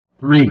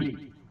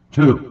3,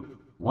 2,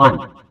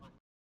 1.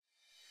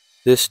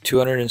 This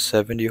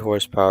 270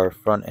 horsepower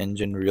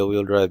front-engine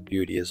rear-wheel drive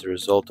beauty is a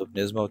result of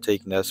Nismo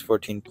taking the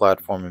S14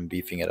 platform and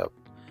beefing it up.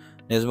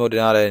 Nismo did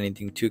not add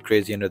anything too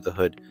crazy under the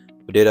hood,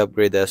 but did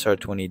upgrade the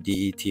SR20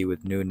 DET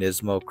with new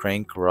Nismo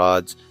crank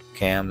rods,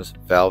 cams,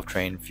 valve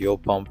train, fuel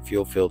pump,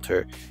 fuel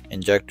filter,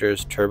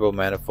 injectors, turbo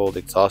manifold,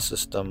 exhaust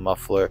system,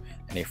 muffler,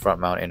 and a front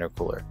mount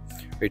intercooler.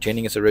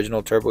 Retaining its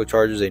original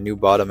turbochargers, a new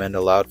bottom end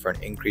allowed for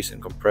an increase in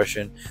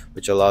compression,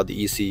 which allowed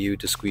the ECU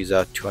to squeeze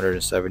out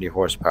 270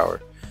 horsepower.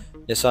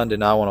 Nissan did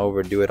not want to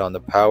overdo it on the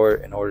power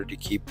in order to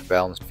keep the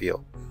balanced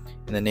feel.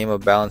 In the name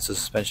of balance, the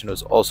suspension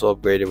was also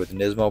upgraded with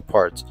Nismo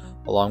parts,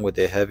 along with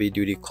a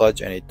heavy-duty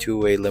clutch and a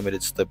two-way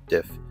limited slip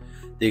diff.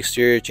 The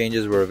exterior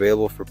changes were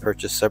available for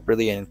purchase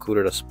separately and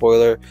included a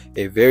spoiler,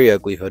 a very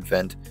ugly hood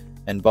vent,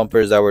 and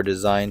bumpers that were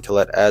designed to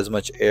let as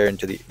much air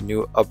into the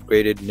new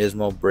upgraded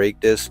Nismo brake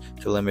disc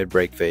to limit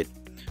brake fade.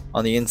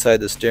 On the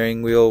inside, the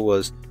steering wheel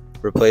was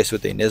replaced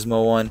with a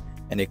Nismo one,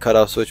 and a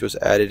cutoff switch was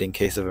added in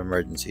case of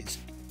emergencies.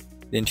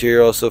 The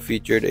interior also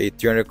featured a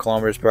 300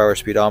 km/h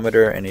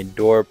speedometer and a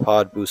door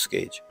pod boost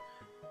gauge.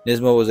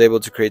 Nismo was able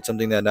to create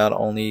something that not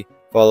only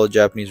followed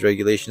Japanese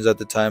regulations at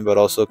the time, but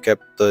also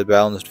kept the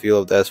balanced feel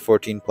of the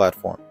S14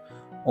 platform.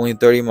 Only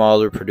 30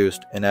 models were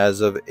produced, and as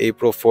of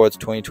April 4th,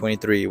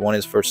 2023, one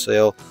is for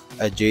sale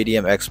at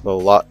JDM Expo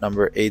lot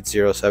number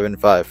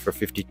 8075 for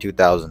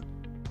 $52,000.